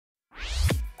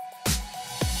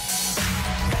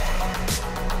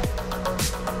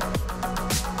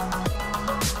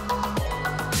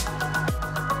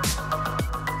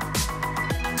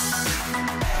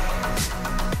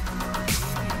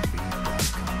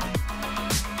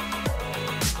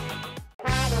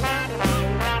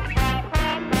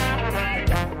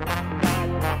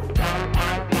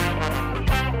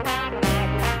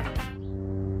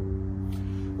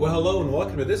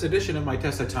welcome to this edition of my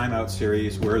Tesla Timeout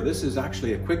series, where this is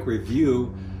actually a quick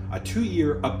review, a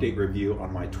 2-year update review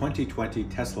on my 2020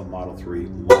 Tesla Model 3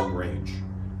 long range.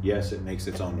 Yes, it makes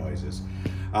its own noises.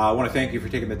 I want to thank you for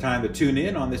taking the time to tune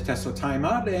in on this Tesla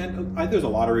Timeout, and there's a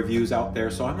lot of reviews out there,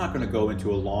 so I'm not going to go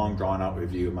into a long drawn-out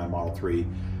review of my Model 3.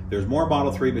 There's more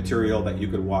Model 3 material that you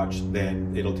could watch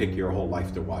than it'll take your whole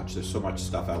life to watch. There's so much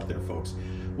stuff out there, folks.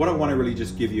 What I want to really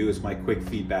just give you is my quick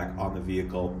feedback on the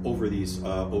vehicle over these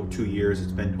 2 years.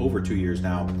 It's been over 2 years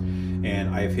now,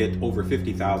 and I've hit over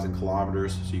 50,000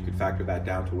 kilometers, so you can factor that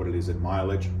down to what it is in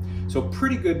mileage. So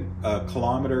pretty good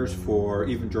kilometers for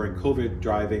even during COVID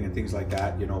driving and things like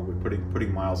that. You know, we're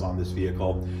putting miles on this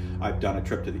vehicle. I've done a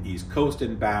trip to the East Coast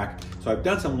and back, so I've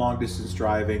done some long distance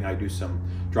driving. I do some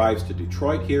drives to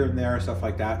Detroit here and there, stuff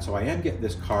like that. So I am getting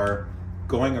this car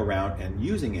going around and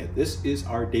using it. This is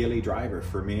our daily driver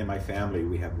for me and my family.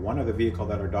 We have one other vehicle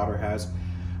that our daughter has,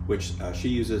 which she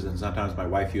uses and sometimes my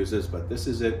wife uses, but this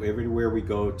is it. Everywhere we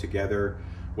go together,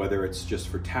 whether it's just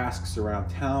for tasks around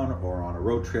town or on a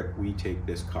road trip, we take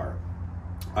this car.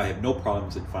 I have no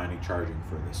problems in finding charging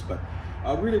for this, but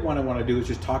really what I want to do is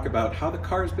just talk about how the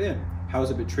car's been. How's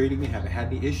it been treating me? Have I had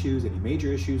any issues, any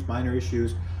major issues, minor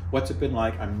issues? What's it been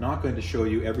like? I'm not going to show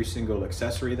you every single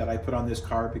accessory that I put on this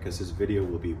car because this video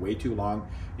will be way too long.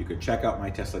 You can check out my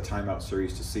Tesla Timeout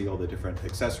series to see all the different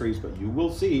accessories, but you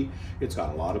will see it's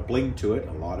got a lot of bling to it,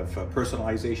 a lot of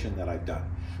personalization that I've done.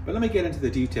 But let me get into the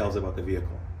details about the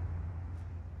vehicle.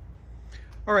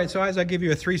 All right, so as I give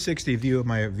you a 360 view of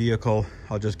my vehicle,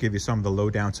 I'll just give you some of the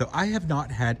lowdown. So I have not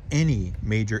had any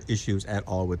major issues at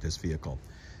all with this vehicle.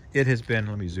 It has been,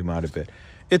 let me zoom out a bit.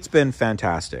 It's been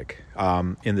fantastic.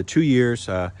 In the 2 years,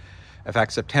 in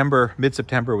fact,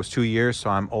 mid-September was 2 years, so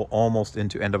I'm almost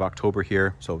into end of October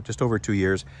here, so just over 2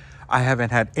 years. I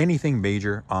haven't had anything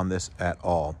major on this at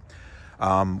all.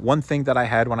 One thing that I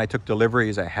had when I took delivery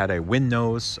is I had a wind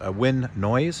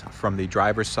noise from the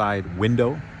driver's side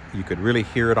window. You could really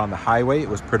hear it on the highway. It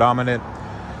was predominant.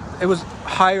 It was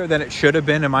higher than it should have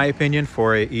been, in my opinion,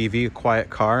 for a EV, a quiet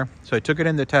car. So I took it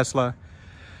into Tesla.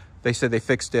 They said they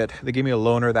fixed it. They gave me a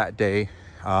loaner that day.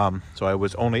 So I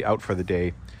was only out for the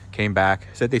day, came back,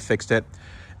 said they fixed it,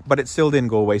 but it still didn't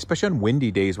go away, especially on windy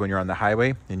days when you're on the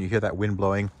highway and you hear that wind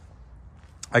blowing.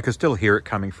 I could still hear it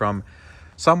coming from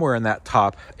somewhere in that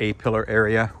top A-pillar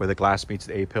area where the glass meets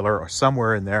the A-pillar or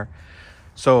somewhere in there.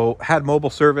 So had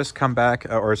mobile service come back,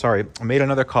 made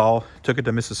another call, took it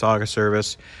to Mississauga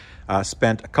service,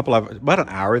 spent about an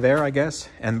hour there, I guess.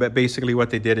 But basically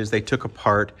what they did is they took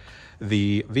apart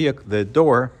the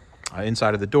door,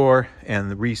 inside of the door,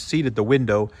 and reseated the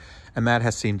window, and that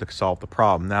has seemed to solve the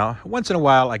problem. Now, once in a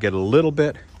while, I get a little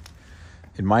bit,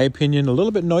 in my opinion, a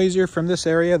little bit noisier from this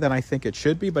area than I think it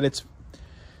should be, but it's,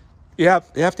 you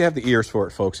have to have the ears for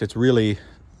it, folks. It's really,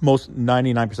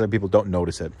 99% of people don't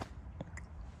notice it.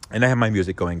 And I have my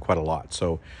music going quite a lot,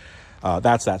 so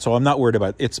that's that. So I'm not worried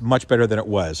about it. It's much better than it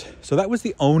was. So that was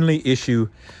the only issue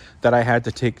that I had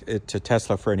to take it to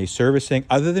Tesla for any servicing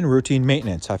other than routine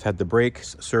maintenance. I've had the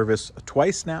brakes serviced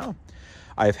twice now.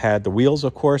 I've had the wheels,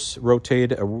 of course,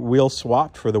 wheel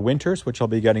swapped for the winters, which I'll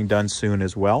be getting done soon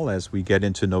as well as we get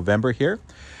into November here.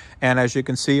 And as you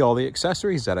can see, all the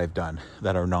accessories that I've done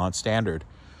that are non-standard,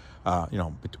 you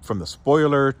know, from the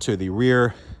spoiler to the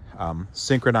rear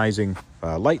synchronizing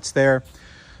lights there,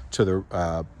 to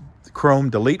the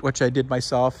chrome delete, which I did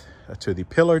myself, to the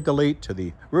pillar delete, to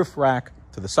the roof rack,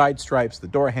 to the side stripes, the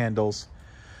door handles,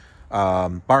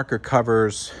 marker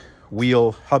covers,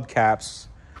 wheel hubcaps.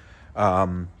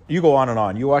 You go on and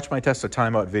on. You watch my Tesla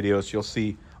Timeout videos, you'll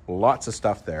see lots of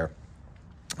stuff there.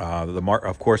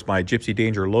 Of course, my Gypsy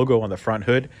Danger logo on the front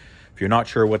hood. If you're not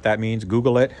sure what that means,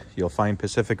 Google it. You'll find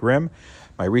Pacific Rim.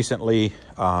 My recently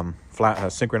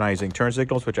synchronizing turn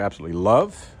signals, which I absolutely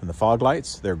love, and the fog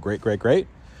lights. They're great, great, great.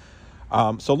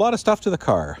 So a lot of stuff to the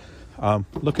car.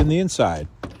 Look in the inside.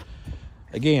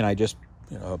 Again, I just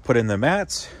put in the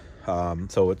mats,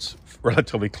 so it's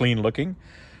relatively clean looking.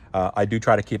 I do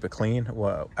try to keep it clean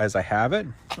as I have it,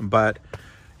 but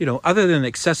other than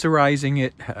accessorizing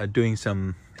it, doing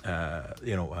some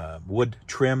wood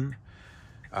trim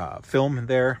film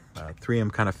there,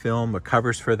 3M kind of film, with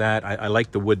covers for that. I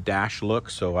like the wood dash look,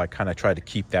 so I kind of try to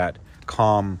keep that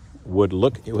calm wood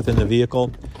look within the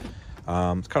vehicle. It's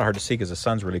kind of hard to see because the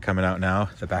sun's really coming out now.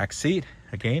 The back seat,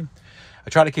 again, I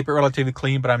try to keep it relatively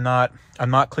clean, but I'm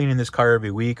not cleaning this car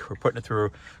every week. We're putting it through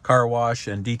a car wash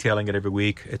and detailing it every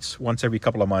week. It's once every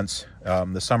couple of months.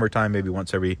 The summertime, maybe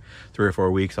once every 3 or 4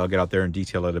 weeks, I'll get out there and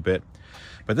detail it a bit.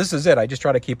 But this is it. I just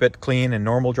try to keep it clean and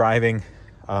normal driving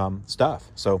stuff.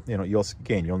 So,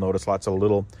 you'll notice lots of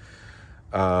little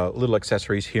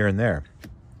accessories here and there.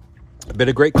 Been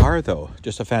a great car though,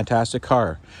 just a fantastic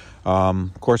car.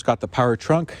 Of course, got the power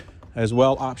trunk as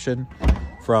well option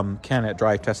from Canada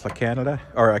Drive Tesla Canada,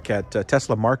 or at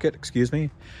Tesla Market, excuse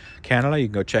me, Canada. You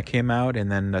can go check him out.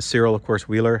 And then Cyril, of course,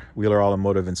 Wheeler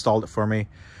Automotive installed it for me.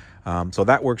 So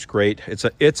that works great.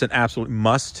 It's an absolute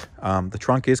must. The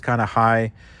trunk is kind of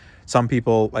high. Some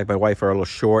people, like my wife, are a little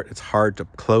short. It's hard to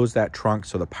close that trunk,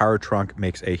 so the power trunk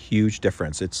makes a huge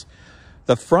difference.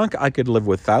 The front I could live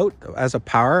without as a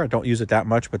power. I don't use it that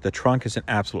much, but the trunk is an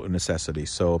absolute necessity.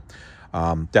 So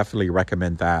definitely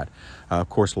recommend that. Of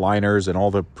course, liners and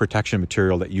all the protection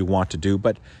material that you want to do.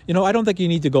 But, you know, I don't think you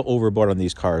need to go overboard on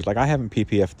these cars. Like, I haven't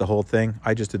PPF'd the whole thing.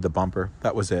 I just did the bumper.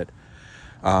 That was it.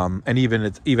 And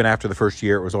even after the first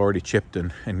year, it was already chipped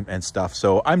and stuff.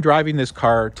 So I'm driving this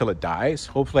car till it dies.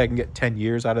 Hopefully I can get 10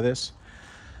 years out of this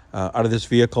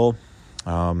vehicle.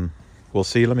 We'll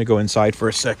see. Let me go inside for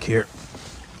a sec here.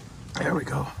 There we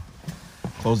go.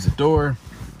 Close the door.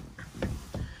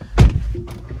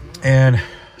 And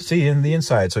see in the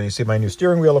inside. So you see my new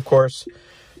steering wheel, of course.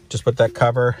 Just put that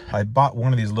cover. I bought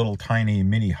one of these little tiny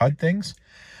mini HUD things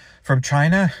from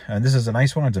China, and this is a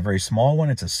nice one. It's a very small one.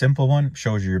 It's a simple one.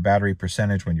 Shows you your battery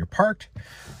percentage when you're parked,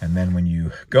 and then when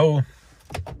you go,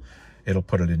 it'll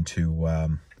put it into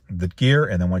the gear,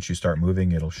 and then once you start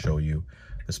moving, it'll show you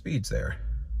the speeds there.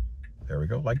 There we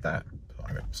go, like that. So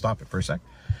I'm gonna stop it for a sec.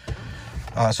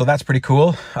 So that's pretty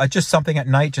cool. Just something at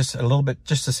night, just a little bit,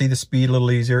 just to see the speed a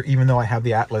little easier, even though I have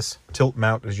the Atlas tilt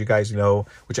mount, as you guys know,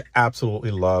 which I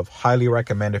absolutely love. Highly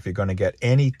recommend if you're going to get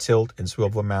any tilt and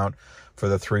swivel mount for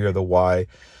the 3 or the Y.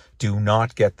 Do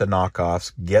not get the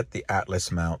knockoffs. Get the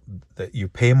Atlas mount. That you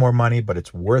pay more money, but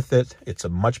it's worth it. It's a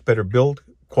much better build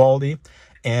quality,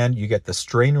 and you get the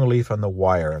strain relief on the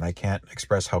wire. And I can't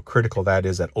express how critical that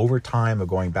is. That over time of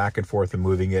going back and forth and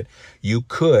moving it,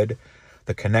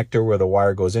 the connector where the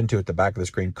wire goes into at the back of the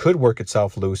screen could work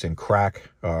itself loose and crack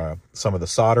some of the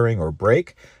soldering or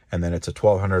break, and then it's a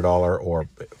 $1,200 or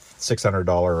 $600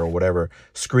 or whatever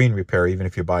screen repair. Even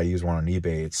if you buy a used one on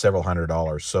eBay, it's several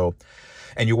 $100s. So,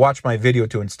 and you watch my video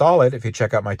to install it. If you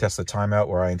check out my Tesla Timeout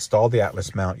where I installed the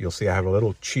Atlas mount, you'll see I have a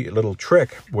little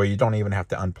trick where you don't even have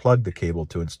to unplug the cable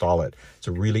to install it. It's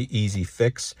a really easy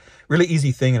fix, really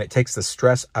easy thing, and it takes the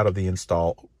stress out of the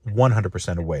install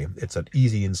 100% away. It's an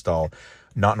easy install,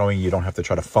 not knowing you don't have to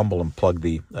try to fumble and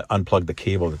unplug the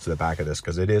cable that's to the back of this,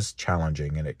 because it is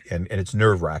challenging and it's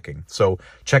nerve-wracking. So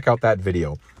check out that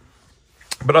video.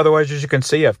 But otherwise, as you can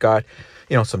see, I've got,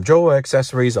 you know, some Joa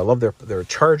accessories. I love their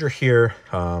charger here.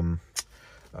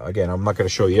 Again, I'm not going to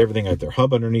show you everything. I have their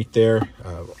hub underneath there.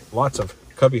 Lots of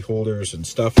cubby holders and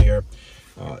stuff here.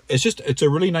 It's a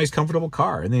really nice, comfortable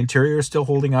car, and the interior is still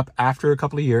holding up after a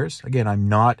couple of years. Again, I'm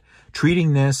not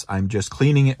treating this. I'm just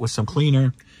cleaning it with some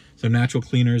cleaner, some natural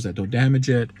cleaners that don't damage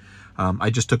it. I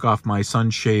just took off my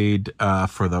sunshade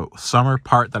for the summer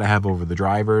part that I have over the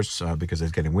drivers because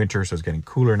it's getting winter, so it's getting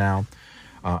cooler now.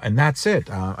 And that's it.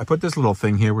 I put this little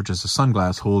thing here, which is a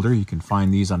sunglass holder. You can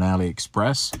find these on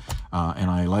AliExpress,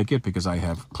 and I like it because I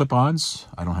have clip-ons.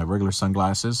 I don't have regular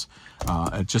sunglasses.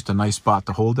 It's just a nice spot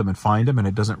to hold them and find them, and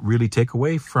it doesn't really take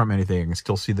away from anything. I can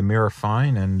still see the mirror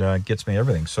fine, and gets me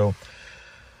everything. So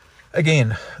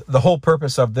again, the whole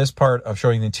purpose of this part of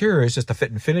showing the interior is just the fit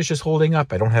and finish is holding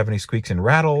up. I don't have any squeaks and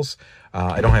rattles.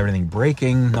 I don't have anything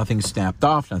breaking. Nothing's snapped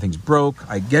off. Nothing's broke.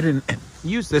 I get in and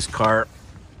use this car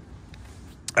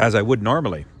as I would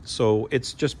normally. So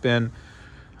it's just been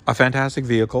a fantastic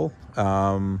vehicle.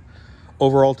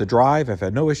 Overall to drive, I've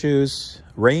had no issues.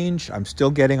 Range, I'm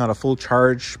still getting on a full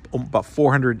charge about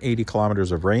 480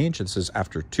 kilometers of range. This is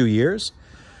after 2 years.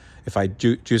 If I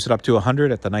juice it up to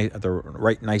 100 at the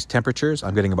right nice temperatures,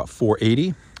 I'm getting about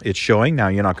 480. It's showing. Now,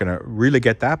 you're not going to really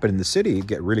get that, but in the city, you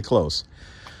get really close.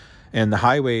 And the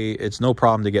highway, it's no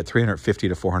problem to get 350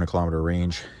 to 400 kilometer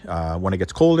range. When it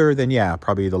gets colder, then yeah,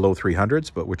 probably the low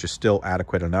 300s, but which is still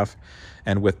adequate enough.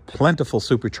 And with plentiful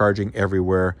supercharging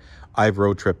everywhere, I've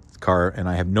road tripped the car and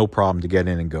I have no problem to get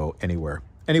in and go anywhere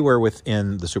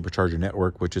within the supercharger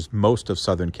network, which is most of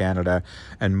southern Canada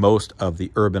and most of the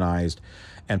urbanized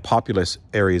and populous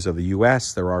areas of the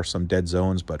US. There are some dead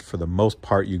zones, but for the most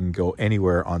part, you can go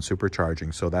anywhere on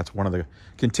supercharging. So that's one of the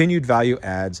continued value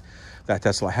adds that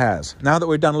Tesla has. Now that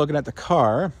we're done looking at the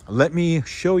car, let me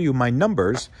show you my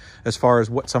numbers as far as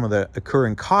what some of the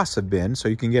occurring costs have been, so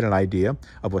you can get an idea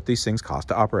of what these things cost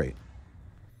to operate.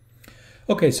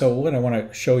 Okay, so what I want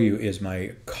to show you is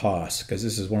my costs, because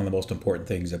this is one of the most important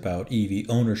things about EV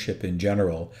ownership in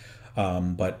general,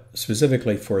 but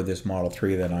specifically for this Model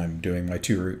 3 that I'm doing my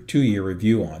two-year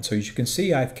review on. So as you can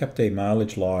see, I've kept a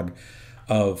mileage log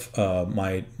of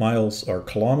my miles or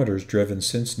kilometers driven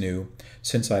since new,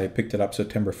 since I picked it up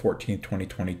September 14th,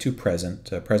 2022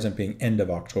 present being end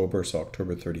of October, so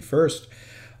October 31st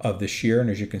of this year. And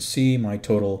as you can see, my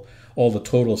total, all the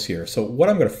totals here. So what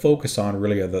I'm going to focus on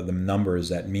really are the numbers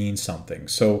that mean something.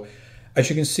 So as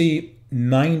you can see,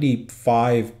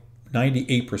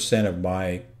 98% of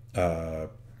my, or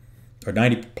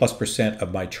 90+%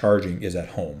 of my charging is at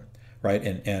home, right?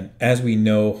 And as we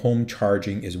know, home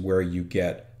charging is where you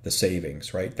get the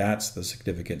savings, right? That's the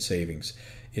significant savings,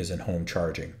 is in home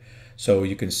charging. So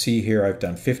you can see here I've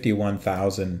done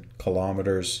 51,000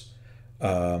 kilometers,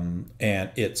 and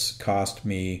it's cost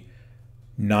me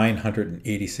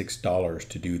 $986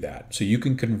 to do that. So you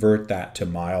can convert that to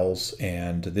miles,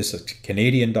 and this is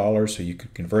Canadian dollars, so you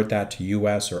could convert that to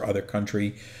US or other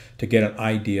country to get an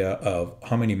idea of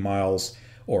how many miles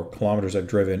or kilometers I've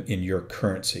driven in your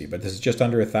currency. But this is just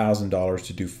under $1,000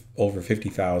 to do over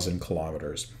 50,000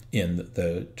 kilometers in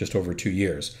the just over 2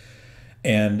 years.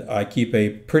 And I keep a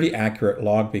pretty accurate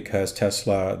log because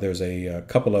Tesla, there's a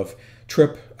couple of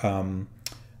trip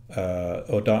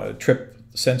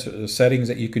sensor settings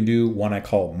that you can do. One I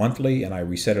call monthly, and I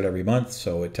reset it every month,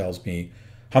 so it tells me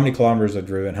how many kilometers I've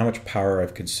driven, how much power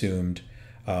I've consumed,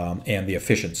 and the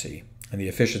efficiency. And the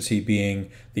efficiency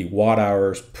being the watt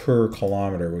hours per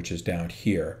kilometer, which is down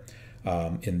here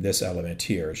in this element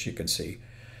here, as you can see.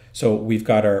 So we've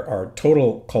got our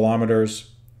total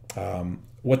kilometers,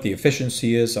 what the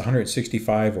efficiency is,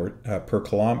 165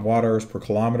 watt hours per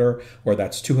kilometer, or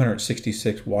that's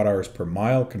 266 watt hours per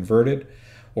mile converted,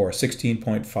 or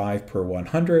 16.5 per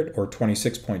 100, or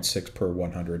 26.6 per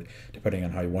 100, depending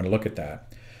on how you want to look at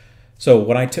that. So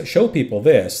when I show people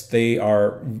this, they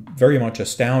are very much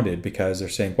astounded because they're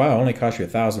saying, wow, it only cost you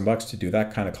 $1,000 to do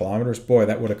that kind of kilometers. Boy,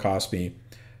 that would have cost me,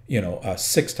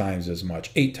 6 times as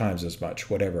much, 8 times as much,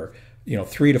 whatever.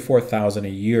 3,000 to 4,000 a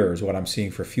year is what I'm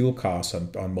seeing for fuel costs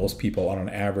on most people on an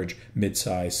average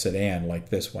mid-size sedan like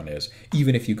this one is,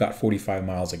 even if you got 45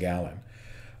 miles a gallon.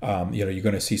 You're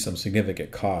going to see some significant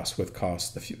costs with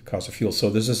the cost of fuel. So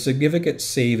there's a significant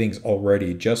savings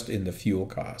already just in the fuel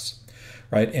costs,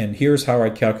 right? And here's how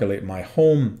I calculate my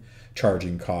home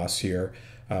charging costs here.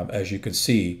 As you can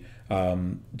see,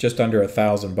 just under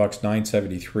 $1,000,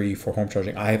 $973 for home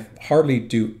charging. I hardly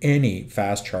do any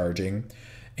fast charging.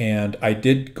 And I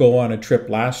did go on a trip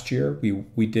last year.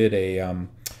 We did a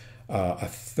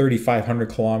 3,500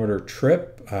 kilometer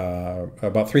trip,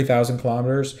 about 3,000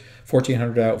 kilometers,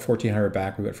 1,400 out, 1,400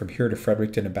 back. We went from here to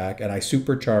Fredericton and back, and I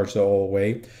supercharged the whole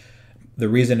way. The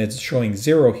reason it's showing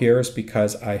 0 here is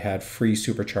because I had free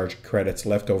supercharge credits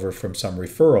left over from some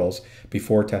referrals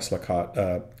before Tesla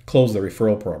closed the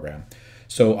referral program.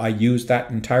 So I used that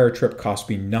entire trip, cost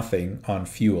me nothing on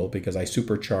fuel because I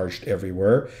supercharged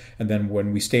everywhere. And then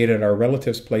when we stayed at our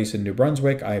relative's place in New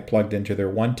Brunswick, I plugged into their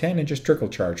 110 and just trickle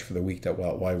charged for the week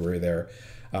while we were there.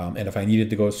 And if I needed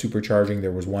to go supercharging,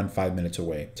 there was one 5 minutes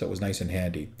away. So it was nice and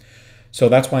handy. So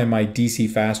that's why my DC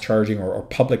fast charging or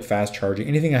public fast charging,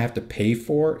 anything I have to pay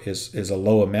for is a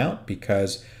low amount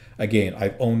because, again,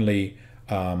 I've only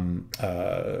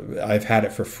I've had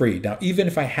it for free. Now, even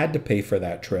if I had to pay for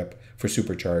that trip for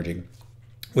supercharging,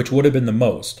 which would have been the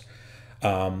most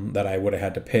that I would have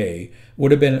had to pay,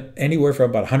 would have been anywhere from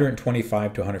about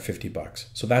 $125 to $150.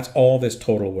 So that's all this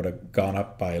total would have gone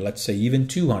up by, let's say, even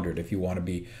 $200 if you want to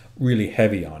be really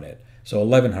heavy on it. So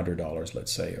 $1,100,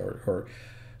 let's say, or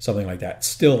something like that.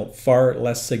 Still far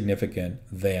less significant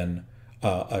than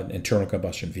an internal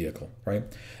combustion vehicle, right?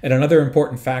 And another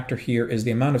important factor here is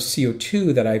the amount of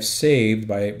CO2 that I've saved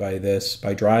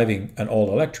by driving an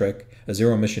all-electric, a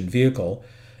zero-emission vehicle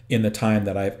in the time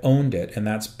that I've owned it. And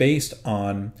that's based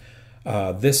on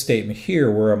this statement here,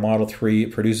 where a Model 3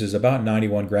 produces about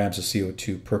 91 grams of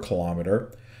CO2 per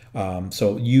kilometer.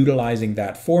 So utilizing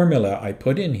that formula I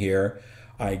put in here,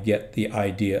 I get the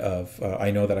idea of,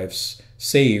 I know that I've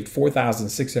saved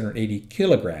 4,680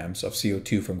 kilograms of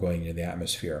CO2 from going into the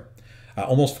atmosphere,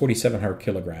 almost 4,700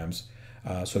 kilograms.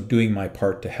 So doing my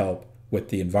part to help with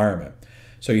the environment.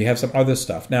 So you have some other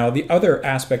stuff. Now, the other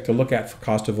aspect to look at for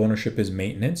cost of ownership is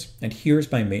maintenance. And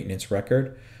here's my maintenance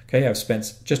record. Okay, I've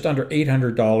spent just under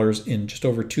 $800 in just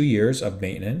over 2 years of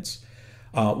maintenance.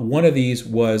 One of these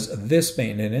was this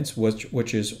maintenance,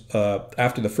 which is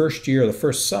after the first year, the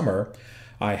first summer,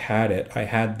 I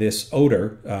had this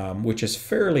odor, which is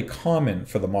fairly common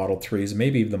for the Model 3s,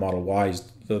 maybe even the Model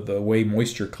Ys, the way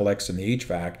moisture collects in the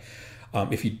HVAC.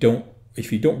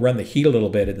 If you don't run the heat a little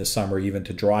bit in the summer, even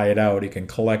to dry it out, it can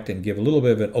collect and give a little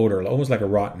bit of an odor, almost like a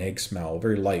rotten egg smell,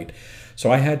 very light.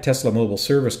 So I had Tesla Mobile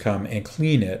Service come and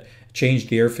clean it change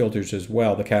the air filters as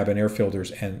well, the cabin air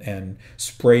filters, and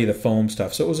spray the foam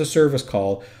stuff. So it was a service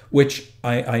call, which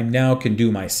I now can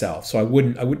do myself. So I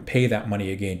wouldn't pay that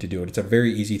money again to do it. It's a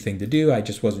very easy thing to do. I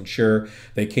just wasn't sure.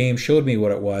 They came, showed me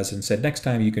what it was, and said, next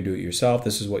time you can do it yourself.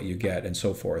 This is what you get, and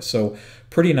so forth. So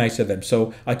pretty nice of them.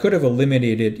 So I could have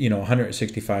eliminated, you know,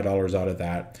 $165 out of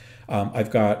that.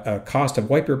 I've got a cost of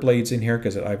wiper blades in here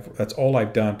because that's all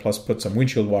I've done, plus put some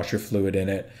windshield washer fluid in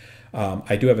it.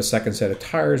 I do have a second set of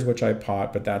tires, which I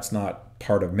bought, but that's not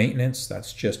part of maintenance.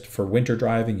 That's just for winter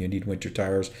driving. You need winter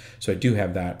tires, so I do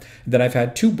have that. And then I've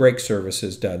had 2 brake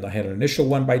services done. I had an initial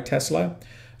one by Tesla,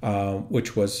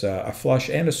 which was a flush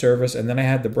and a service, and then I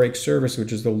had the brake service,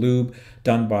 which is the lube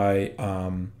done by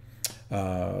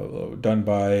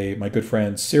my good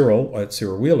friend Cyril at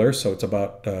Cyril Wheeler. So it's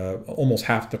about almost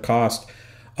half the cost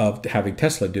of having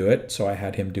Tesla do it. So I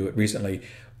had him do it recently.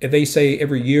 They say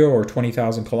every year or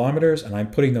 20,000 kilometers, and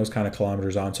I'm putting those kind of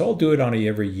kilometers on. So I'll do it on a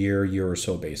every year or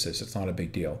so basis. It's not a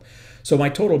big deal. So my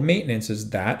total maintenance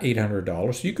is that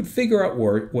 $800. So you could figure out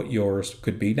what yours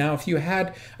could be. Now, if you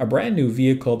had a brand new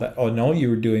vehicle that all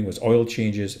you were doing was oil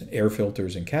changes, air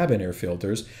filters, and cabin air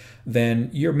filters,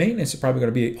 then your maintenance is probably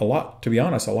going to be a lot, to be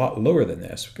honest, a lot lower than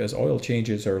this, because oil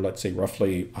changes are, let's say,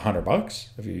 roughly $100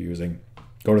 if you're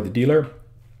go to the dealer,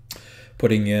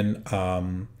 putting in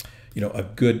you know, a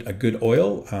good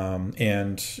oil,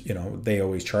 and you know, they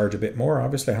always charge a bit more,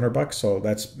 obviously $100. So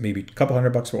that's maybe a couple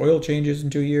 $100 for oil changes in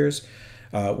 2 years.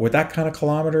 With that kind of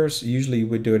kilometers, usually you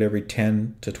would do it every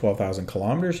 10 to 12,000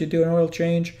 kilometers. You do an oil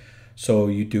change. So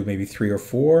you do maybe 3 or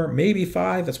 4, maybe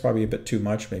 5. That's probably a bit too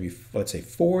much. Maybe let's say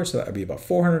 4. So that would be about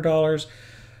 $400.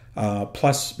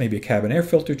 Plus maybe a cabin air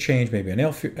filter change, maybe an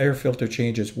air filter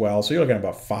change as well. So you're looking at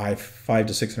about $500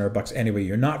 to $600 anyway.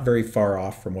 You're not very far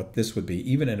off from what this would be,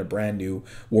 even in a brand new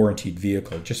warranted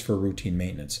vehicle, just for routine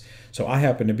maintenance. So I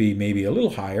happen to be maybe a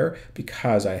little higher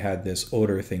because I had this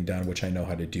odor thing done, which I know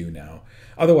how to do now.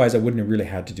 Otherwise, I wouldn't have really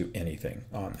had to do anything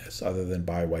on this other than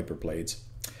buy wiper blades.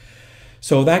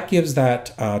 So that gives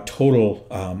that total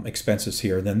expenses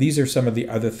here. And then these are some of the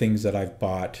other things that I've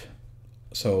bought.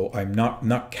 So I'm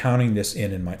not counting this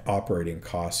in my operating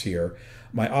costs here.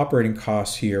 My operating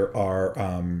costs here are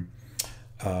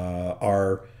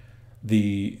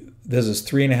this is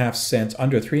 3.5 cents,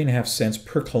 under 3.5 cents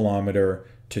per kilometer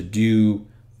to do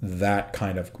that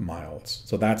kind of miles.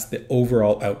 So that's the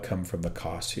overall outcome from the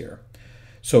cost here.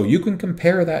 So you can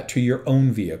compare that to your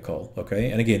own vehicle, okay?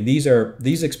 And again, these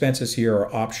expenses here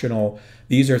are optional.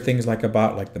 These are things like I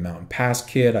bought, like the Mountain Pass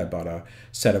kit. I bought a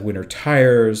set of winter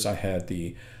tires. I had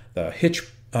the hitch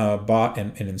bought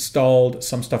and installed,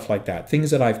 some stuff like that. Things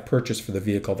that I've purchased for the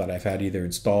vehicle that I've had either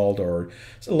installed, or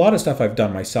a lot of stuff I've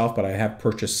done myself, but I have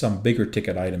purchased some bigger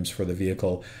ticket items for the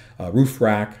vehicle, roof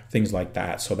rack, things like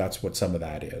that. So that's what some of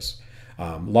that is.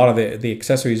 A lot of the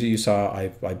accessories that you saw,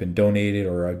 I've been donated,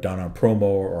 or I've done on promo,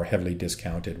 or heavily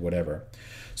discounted, whatever.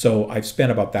 So I've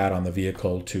spent about that on the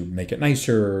vehicle to make it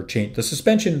nicer, or change. The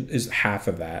suspension is half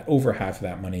of that. Over half of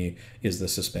that money is the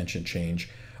suspension change,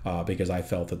 because I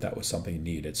felt that was something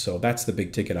needed. So that's the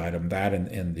big ticket item. That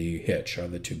and the hitch are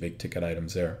the 2 big ticket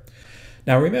items there.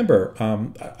 Now remember,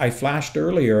 I flashed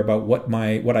earlier about what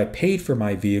I paid for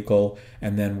my vehicle,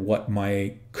 and then what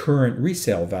my current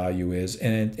resale value is,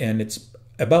 and it's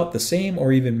about the same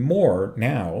or even more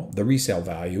now, the resale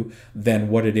value, than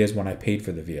what it is when I paid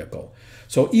for the vehicle.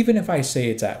 So even if I say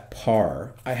it's at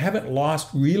par, I haven't lost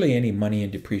really any money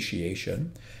in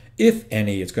depreciation. If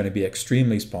any, it's going to be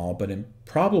extremely small, but in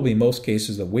probably most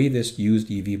cases, the way this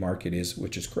used EV market is,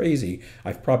 which is crazy,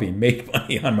 I've probably made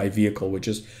money on my vehicle, which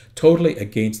is totally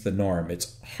against the norm.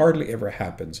 It's hardly ever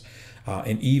happens.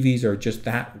 And EVs are just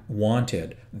that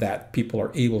wanted that people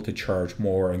are able to charge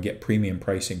more and get premium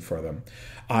pricing for them.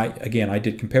 I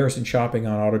did comparison shopping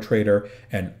on AutoTrader,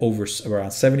 and over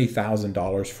around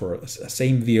 $70,000 for a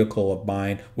same vehicle of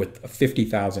mine with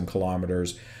 50,000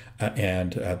 kilometers.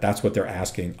 And that's what they're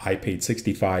asking. I paid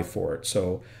 $65 for it.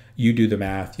 So you do the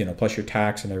math, plus your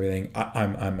tax and everything.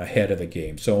 I'm ahead of the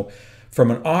game. So from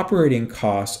an operating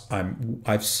cost,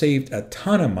 I've saved a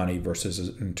ton of money versus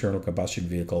an internal combustion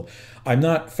vehicle. I'm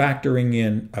not factoring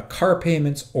in car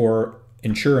payments or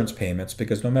insurance payments,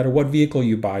 because no matter what vehicle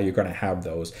you buy, you're going to have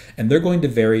those, and they're going to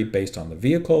vary based on the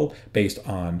vehicle, based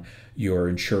on your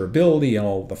insurability, and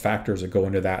all the factors that go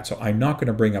into that. So I'm not going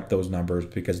to bring up those numbers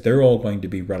because they're all going to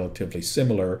be relatively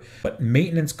similar. But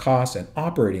maintenance costs and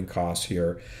operating costs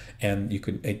here, and you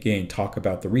can again talk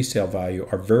about the resale value,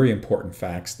 are very important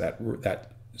facts that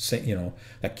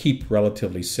keep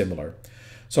relatively similar.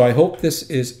 So I hope this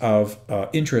is of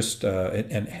interest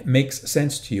and makes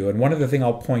sense to you. And one other thing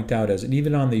I'll point out is, and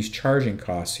even on these charging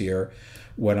costs here,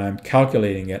 when I'm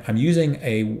calculating it, I'm using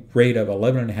a rate of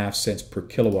 11.5 cents per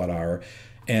kilowatt hour.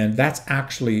 And that's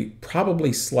actually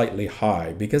probably slightly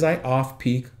high because I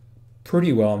off-peak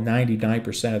pretty well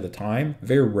 99% of the time.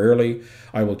 Very rarely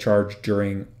I will charge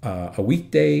during a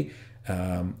weekday.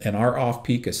 And our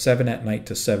off-peak is 7 at night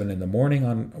to 7 in the morning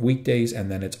on weekdays, and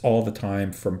then it's all the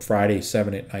time from Friday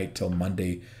 7 at night till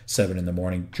Monday 7 in the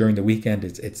morning. During the weekend,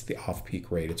 it's the off-peak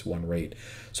rate. It's one rate.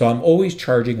 So I'm always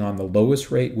charging on the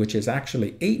lowest rate, which is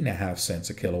actually 8.5 cents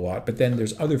a kilowatt. But then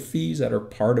there's other fees that are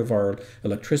part of our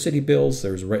electricity bills.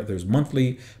 There's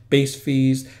monthly base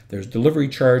fees. There's delivery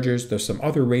charges. There's some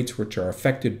other rates which are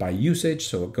affected by usage,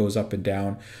 so it goes up and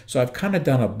down. So I've kind of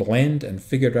done a blend and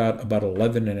figured out about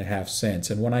 11.5 cents.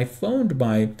 And when I phoned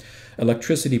my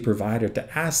electricity provider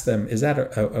to ask them, is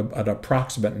that an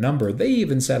approximate number? They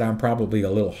even said I'm probably a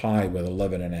little high with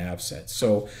 11.5 cents.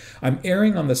 So I'm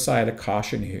erring on the side of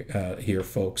caution here,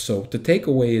 folks. So the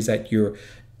takeaway is that your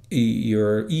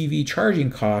EV charging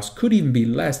cost could even be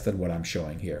less than what I'm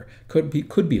showing here. Could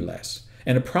be less.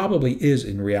 And it probably is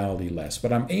in reality less.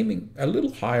 But I'm aiming a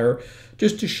little higher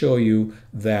just to show you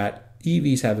that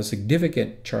EVs have a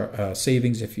significant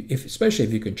savings, especially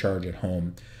if you can charge at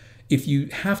home. If you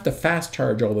have to fast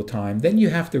charge all the time, then you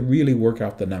have to really work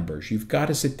out the numbers. You've got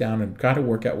to sit down and got to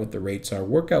work out what the rates are,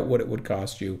 work out what it would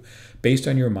cost you based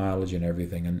on your mileage and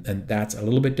everything. And that's a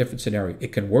little bit different scenario.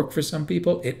 It can work for some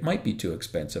people. It might be too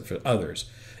expensive for others.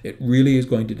 It really is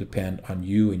going to depend on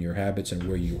you and your habits and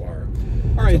where you are.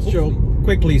 All right, so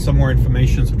quickly, some more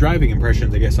information, some driving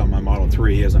impressions, I guess, on my Model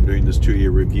 3 as I'm doing this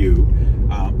 2-year review.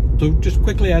 So just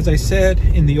quickly, as I said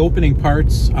in the opening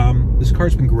parts, this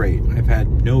car's been great. I've had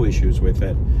no issues with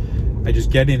it. I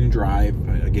just get in and drive.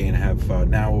 Again, I have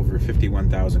now over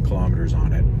 51,000 kilometers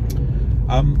on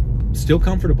it. Still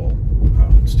comfortable,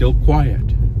 still quiet,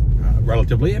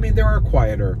 relatively. I mean, there are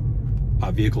quieter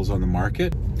vehicles on the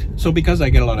market. So because I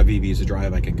get a lot of EVs to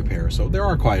drive, I can compare. So there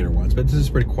are quieter ones, but this is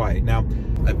pretty quiet. Now,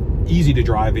 easy to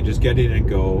drive. You just get in and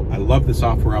go. I love the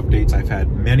software updates. I've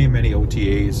had many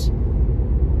OTAs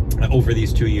over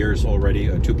these 2 years already,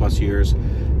 2+ years,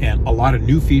 and a lot of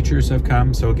new features have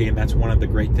come. So again, that's one of the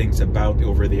great things about the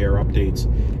over-the-air updates,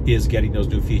 is getting those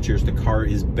new features. The car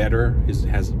is better,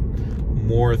 has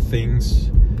more things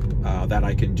that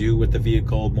I can do with the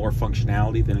vehicle, more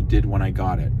functionality than it did when I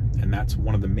got it. And that's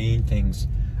one of the main things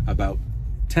about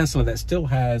Tesla that still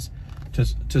has,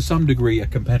 to some degree, a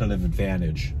competitive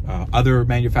advantage. Other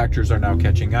manufacturers are now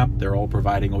catching up. They're all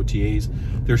providing OTAs.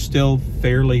 They're still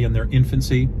fairly in their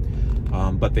infancy,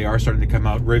 but they are starting to come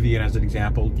out. Rivian, as an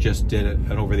example, just did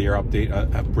an over-the-air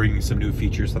update, bringing some new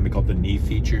features, something called the knee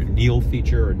feature,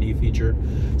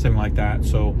 something like that.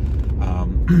 So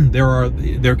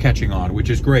they're catching on, which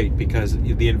is great, because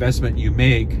the investment you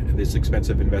make, this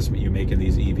expensive investment you make in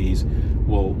these EVs,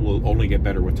 will only get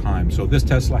better with time. So this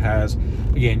Tesla has,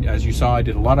 again, as you saw, I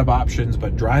did a lot of options,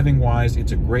 but driving wise,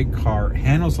 it's a great car.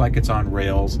 Handles like it's on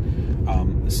rails.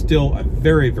 Still a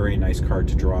very nice car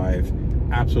to drive.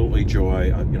 Absolutely joy.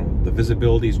 You know, the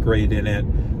visibility is great in it.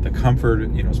 The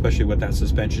comfort, you know, especially with that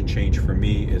suspension change, for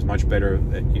me is much better.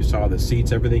 You saw the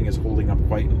seats, everything is holding up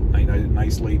quite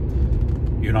nicely.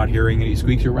 You're not hearing any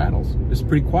squeaks or rattles. It's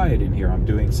pretty quiet in here. I'm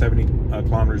doing 70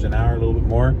 kilometers an hour, a little bit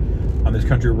more on this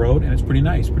country road, and it's pretty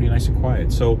nice and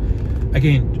quiet. So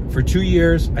again, for 2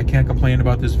 years, I can't complain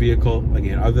about this vehicle,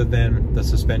 again, other than the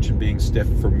suspension being stiff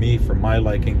for me, for my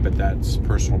liking, but that's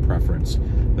personal preference.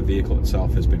 The vehicle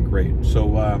itself has been great.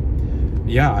 So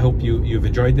yeah, I hope you've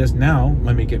enjoyed this. Now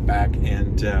let me get back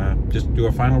and just do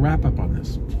a final wrap up on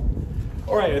this.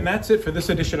 All right, and that's it for this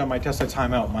edition of my Tesla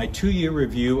Timeout, my 2-year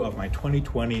review of my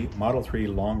 2020 Model 3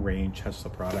 long-range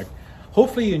Tesla product.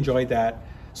 Hopefully you enjoyed that.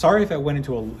 Sorry if I went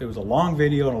into it was a long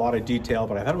video and a lot of detail,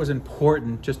 but I thought it was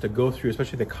important just to go through,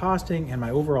 especially the costing and my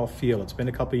overall feel. It's been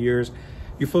a couple of years.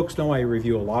 You folks know I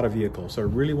review a lot of vehicles, so I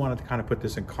really wanted to kind of put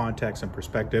this in context and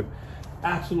perspective.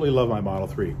 Absolutely love my Model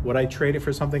 3. Would I trade it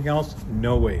for something else?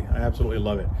 No way. I absolutely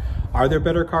love it. Are there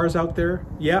better cars out there?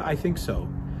 Yeah, I think so.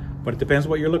 But it depends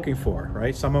what you're looking for,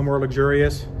 right? Some are more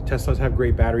luxurious. Teslas have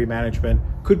great battery management.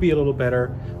 Could be a little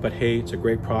better, but hey, it's a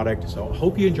great product. So I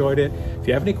hope you enjoyed it. If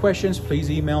you have any questions,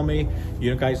 please email me.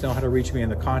 You guys know how to reach me in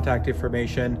the contact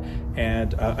information.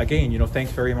 And again,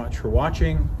 thanks very much for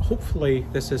watching. Hopefully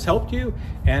this has helped you.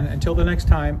 And until the next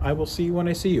time, I will see you when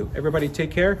I see you. Everybody take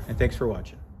care, and thanks for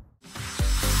watching.